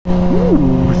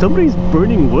Somebody's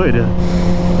burning wood.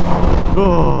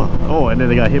 Oh, and then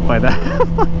I got hit by that.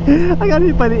 I got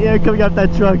hit by the air coming out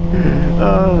that truck.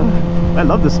 I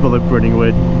love the smell of burning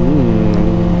wood.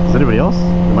 Is anybody else?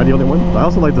 Am I the only one? I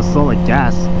also like the smell of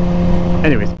gas.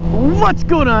 Anyways, what's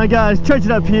going on, guys?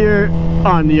 Chrgitup here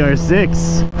on the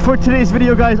R6. For today's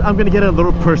video, guys, I'm gonna get a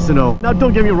little personal. Now,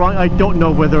 don't get me wrong, I don't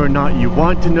know whether or not you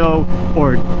want to know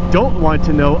or don't want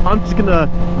to know. I'm just gonna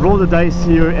roll the dice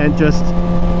here and just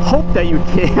hope that you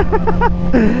care.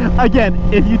 Again,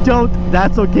 if you don't,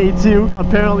 that's okay too.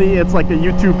 Apparently, it's like a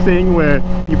YouTube thing where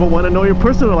people want to know your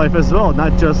personal life as well,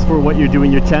 not just for what you're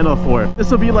doing your channel for.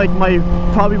 This will be like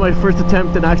probably my first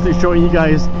attempt in actually showing you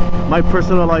guys my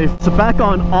personal life. So back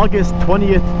on August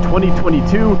 20th,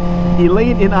 2022,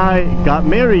 Elaine and I got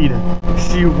married.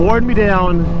 She wore me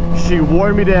down,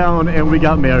 and we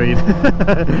got married.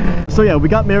 So yeah, we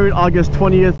got married August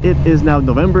 20th. It is now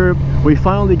November. We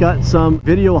finally got some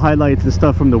video highlights and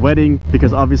stuff from the wedding,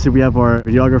 because obviously we have our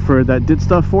videographer that did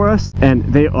stuff for us, and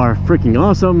they are freaking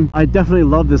awesome. I definitely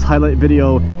love this highlight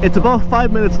video. It's about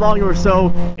 5 minutes long or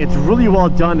so. It's really well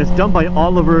done. It's done by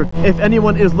Oliver. If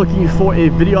anyone is looking for a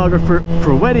videographer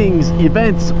for weddings,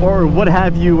 events, or what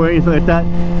have you, or anything like that,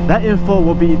 that info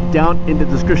will be down in the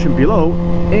description below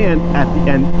and at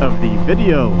the end of the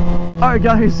video. Alright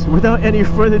guys, without any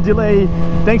further delay,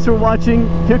 thanks for watching.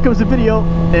 Here comes the video,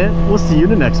 and we'll see you in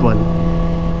the next one.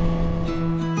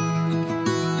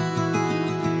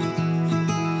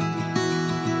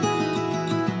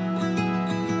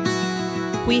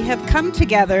 We have come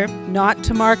together not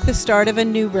to mark the start of a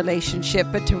new relationship,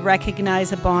 but to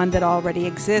recognize a bond that already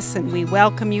exists, and we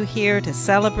welcome you here to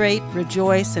celebrate,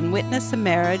 rejoice, and witness the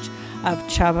marriage of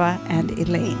Chava and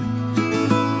Elaine.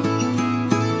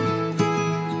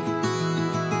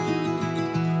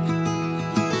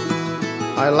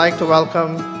 I'd like to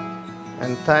welcome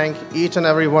and thank each and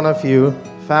every one of you,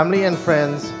 family and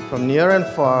friends from near and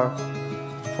far,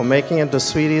 for making it to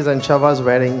Sweetie's and Chava's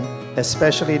wedding,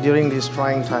 especially during these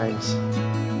trying times.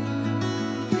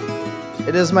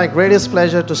 It is my greatest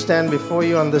pleasure to stand before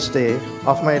you on this day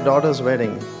of my daughter's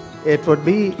wedding. It would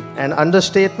be an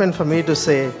understatement for me to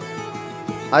say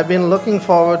I've been looking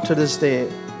forward to this day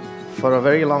for a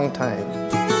very long time.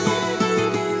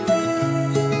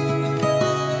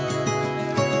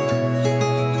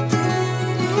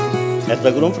 As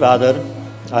the groom's father,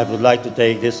 I would like to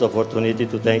take this opportunity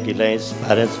to thank Elaine's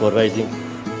parents for raising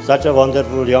such a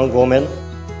wonderful young woman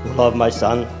who loved my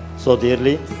son so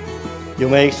dearly. You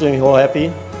make me so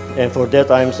happy, and for that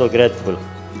I am so grateful.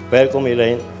 Welcome,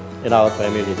 Elaine, in our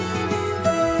family.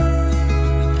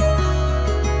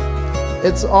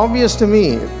 It's obvious to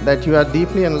me that you are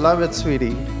deeply in love with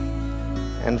Sweetie,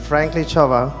 and frankly,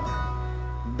 Chava,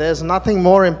 there's nothing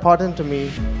more important to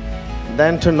me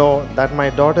than to know that my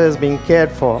daughter is being cared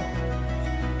for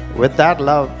with that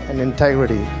love and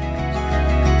integrity.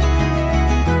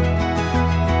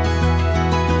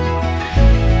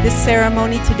 This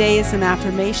ceremony today is an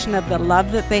affirmation of the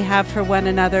love that they have for one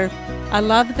another, a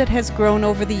love that has grown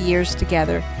over the years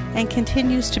together and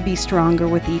continues to be stronger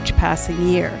with each passing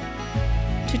year.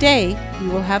 Today, you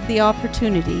will have the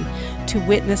opportunity to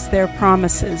witness their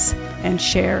promises and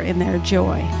share in their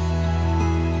joy.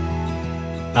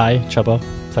 I, Chava,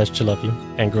 pledge to love you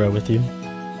and grow with you.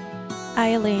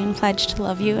 I, Elaine, pledge to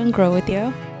love you and grow with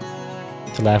you.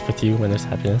 To laugh with you when there's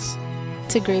happiness.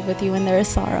 To grieve with you when there is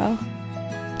sorrow.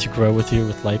 To grow with you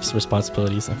with life's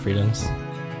responsibilities and freedoms.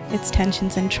 Its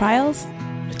tensions and trials.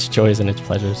 Its joys and its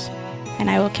pleasures. And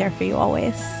I will care for you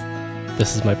always.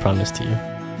 This is my promise to you.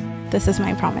 This is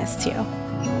my promise to you.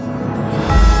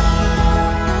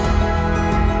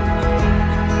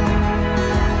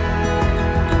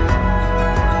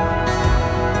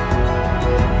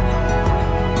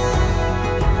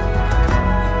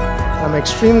 I'm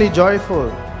extremely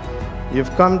joyful you've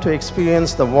come to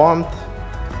experience the warmth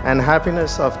and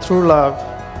happiness of true love,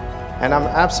 and I'm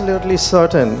absolutely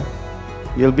certain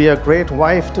you'll be a great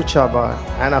wife to Chava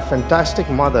and a fantastic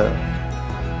mother,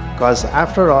 because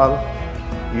after all,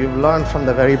 you've learned from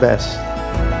the very best.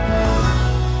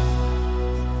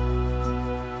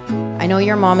 I know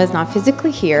your mom is not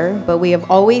physically here, but we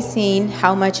have always seen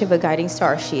how much of a guiding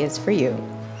star she is for you.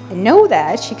 And know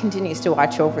that she continues to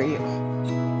watch over you.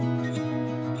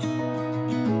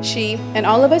 She and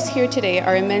all of us here today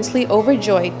are immensely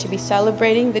overjoyed to be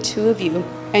celebrating the two of you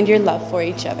and your love for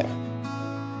each other.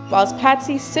 Whilst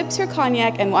Patsy sips her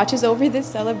cognac and watches over this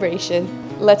celebration,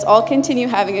 let's all continue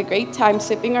having a great time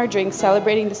sipping our drinks,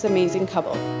 celebrating this amazing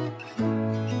couple.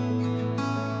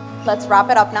 Let's wrap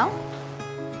it up now.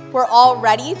 We're all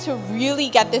ready to really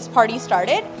get this party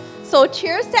started. So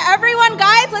cheers to everyone,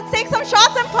 guys. Let's take some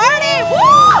shots and party.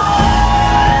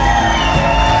 Woo!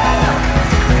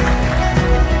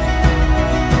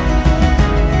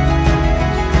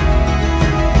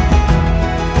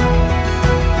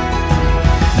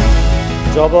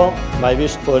 of all, my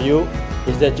wish for you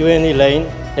is that you and Elaine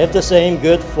have the same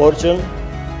good fortune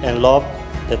and love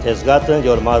that has gotten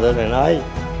your mother and I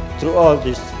through all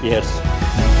these years.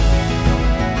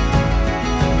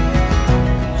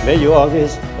 May you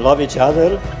always love each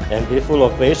other and be full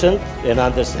of patience and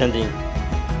understanding.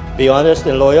 Be honest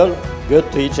and loyal, good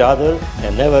to each other,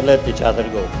 and never let each other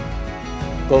go.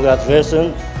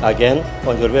 Congratulations again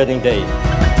on your wedding day.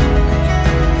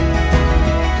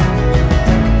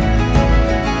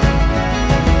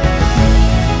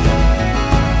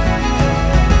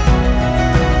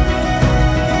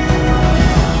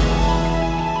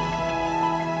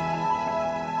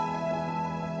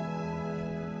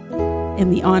 In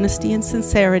the honesty and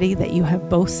sincerity that you have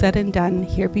both said and done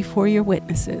here before your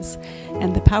witnesses,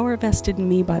 and the power vested in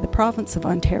me by the province of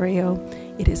Ontario,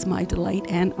 it is my delight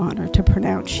and honor to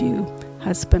pronounce you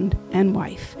husband and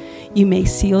wife. You may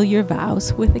seal your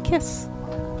vows with a kiss.